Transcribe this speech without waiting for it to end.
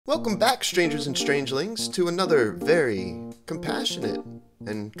Welcome back, strangers and strangelings, to another very compassionate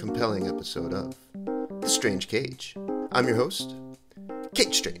and compelling episode of The Strange Cage. I'm your host,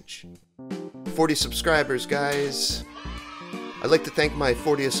 Kage Strange. 40 subscribers, guys. I'd like to thank my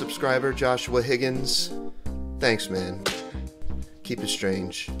 40th subscriber, Joshua Higgins. Thanks, man. Keep it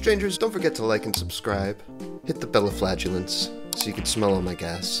strange. Strangers, don't forget to like and subscribe. Hit the bell of flatulence so you can smell all my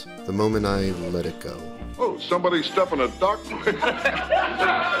gas the moment I let it go. Oh, somebody's stuffing a duck.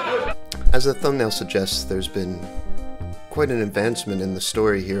 As the thumbnail suggests, there's been quite an advancement in the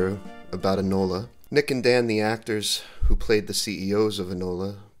story here about Anola. Nick and Dan, the actors who played the CEOs of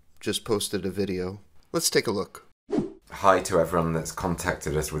Anola, just posted a video. Let's take a look. Hi to everyone that's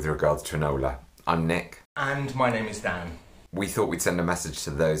contacted us with regards to Anola. I'm Nick. And my name is Dan. We thought we'd send a message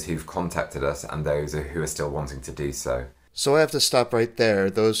to those who've contacted us and those who are still wanting to do so. So I have to stop right there.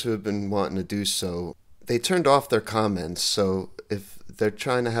 Those who have been wanting to do so, they turned off their comments, so if they're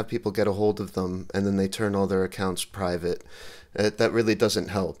trying to have people get a hold of them and then they turn all their accounts private, that really doesn't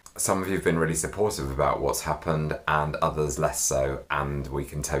help. Some of you have been really supportive about what's happened and others less so, and we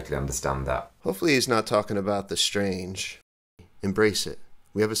can totally understand that. Hopefully he's not talking about the strange. Embrace it.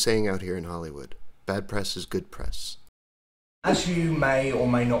 We have a saying out here in Hollywood. Bad press is good press. As you may or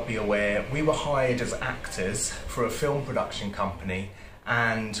may not be aware, we were hired as actors for a film production company,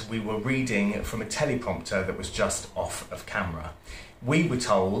 and we were reading from a teleprompter that was just off of camera. We were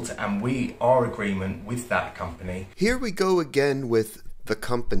told, and our agreement with that company... Here we go again with the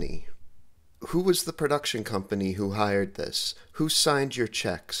company. Who was the production company who hired this? Who signed your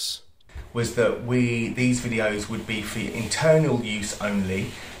checks? ...was that these videos would be for internal use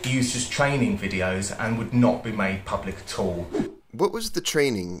only, used as training videos, and would not be made public at all. What was the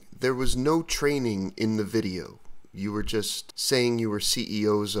training? There was no training in the video. You were just saying you were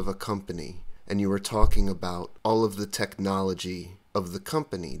CEOs of a company, and you were talking about all of the technology of the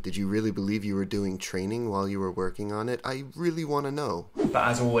company. Did you really believe you were doing training while you were working on it? I really want to know. But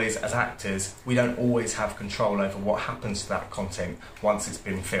as always, as actors, we don't always have control over what happens to that content once it's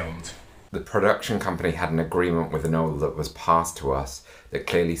been filmed. The production company had an agreement with Anola that was passed to us that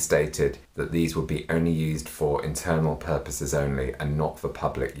clearly stated that these would be only used for internal purposes only and not for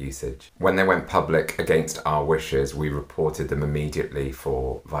public usage. When they went public against our wishes, we reported them immediately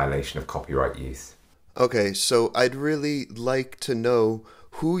for violation of copyright use. Okay, so I'd really like to know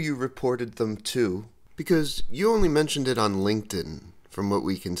who you reported them to, because you only mentioned it on LinkedIn, from what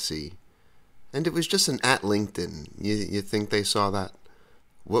we can see. And it was just an @LinkedIn. You think they saw that?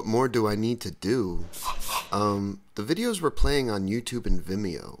 What more do I need to do? The videos were playing on YouTube and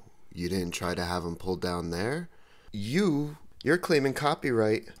Vimeo. You didn't try to have them pulled down there? You're claiming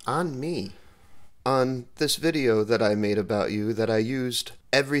copyright on me. On this video that I made about you, that I used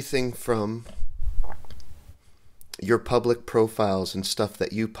everything from your public profiles and stuff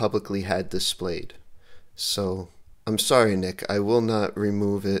that you publicly had displayed. So, I'm sorry, Nick. I will not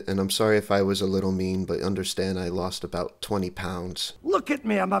remove it, and I'm sorry if I was a little mean, but understand I lost about 20 pounds. Look at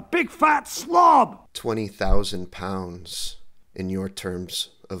me, I'm a big fat slob! 20,000 pounds in your terms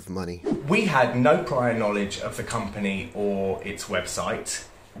of money. We had no prior knowledge of the company or its website.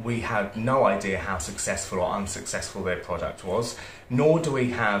 We had no idea how successful or unsuccessful their product was, nor do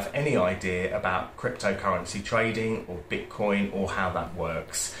we have any idea about cryptocurrency trading or Bitcoin or how that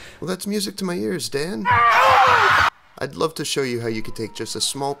works. Well, that's music to my ears, Dan. I'd love to show you how you could take just a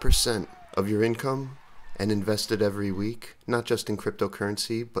small % of your income and invest it every week, not just in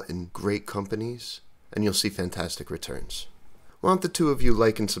cryptocurrency, but in great companies, and you'll see fantastic returns. Why don't the two of you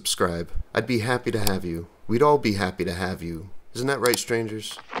like and subscribe? I'd be happy to have you. We'd all be happy to have you. Isn't that right,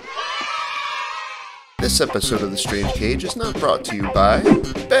 strangers? This episode of The Strange Cage is not brought to you by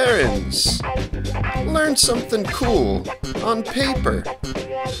Barron's. Learn something cool on paper.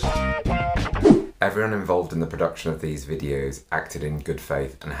 Everyone involved in the production of these videos acted in good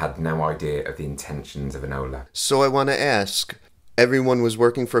faith and had no idea of the intentions of Anola. So I want to ask, everyone was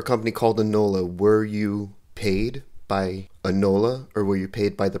working for a company called Anola. Were you paid by Anola or were you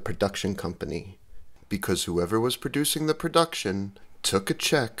paid by the production company? Because whoever was producing the production took a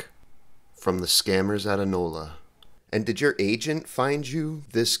check from the scammers at Anola. And did your agent find you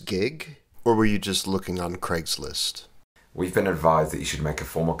this gig? Or were you just looking on Craigslist? We've been advised that you should make a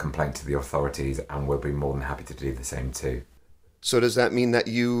formal complaint to the authorities, and we'll be more than happy to do the same too. So does that mean that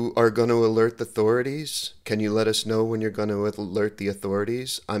you are going to alert the authorities? Can you let us know when you're going to alert the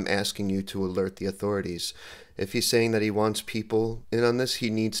authorities? I'm asking you to alert the authorities. If he's saying that he wants people in on this, he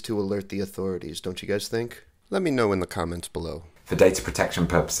needs to alert the authorities, don't you guys think? Let me know in the comments below. For data protection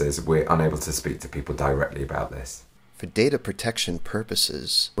purposes, we're unable to speak to people directly about this. For data protection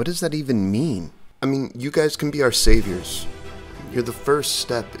purposes? What does that even mean? I mean, you guys can be our saviors. You're the first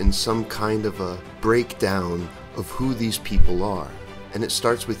step in some kind of a breakdown of who these people are. And it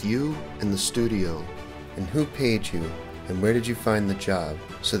starts with you and the studio, and who paid you, and where did you find the job,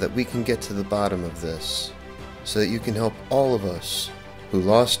 so that we can get to the bottom of this, so that you can help all of us who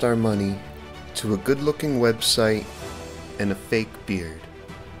lost our money to a good-looking website and a fake beard.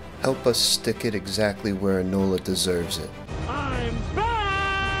 Help us stick it exactly where Anola deserves it. I'm back!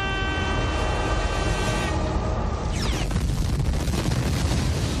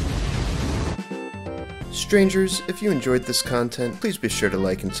 Strangers, if you enjoyed this content, please be sure to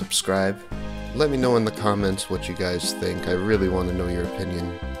like and subscribe. Let me know in the comments what you guys think. I really want to know your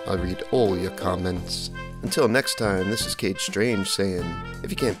opinion. I'll read all your comments. Until next time, this is Kage Strange saying, if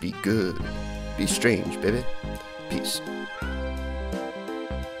you can't be good, be strange, baby. Peace.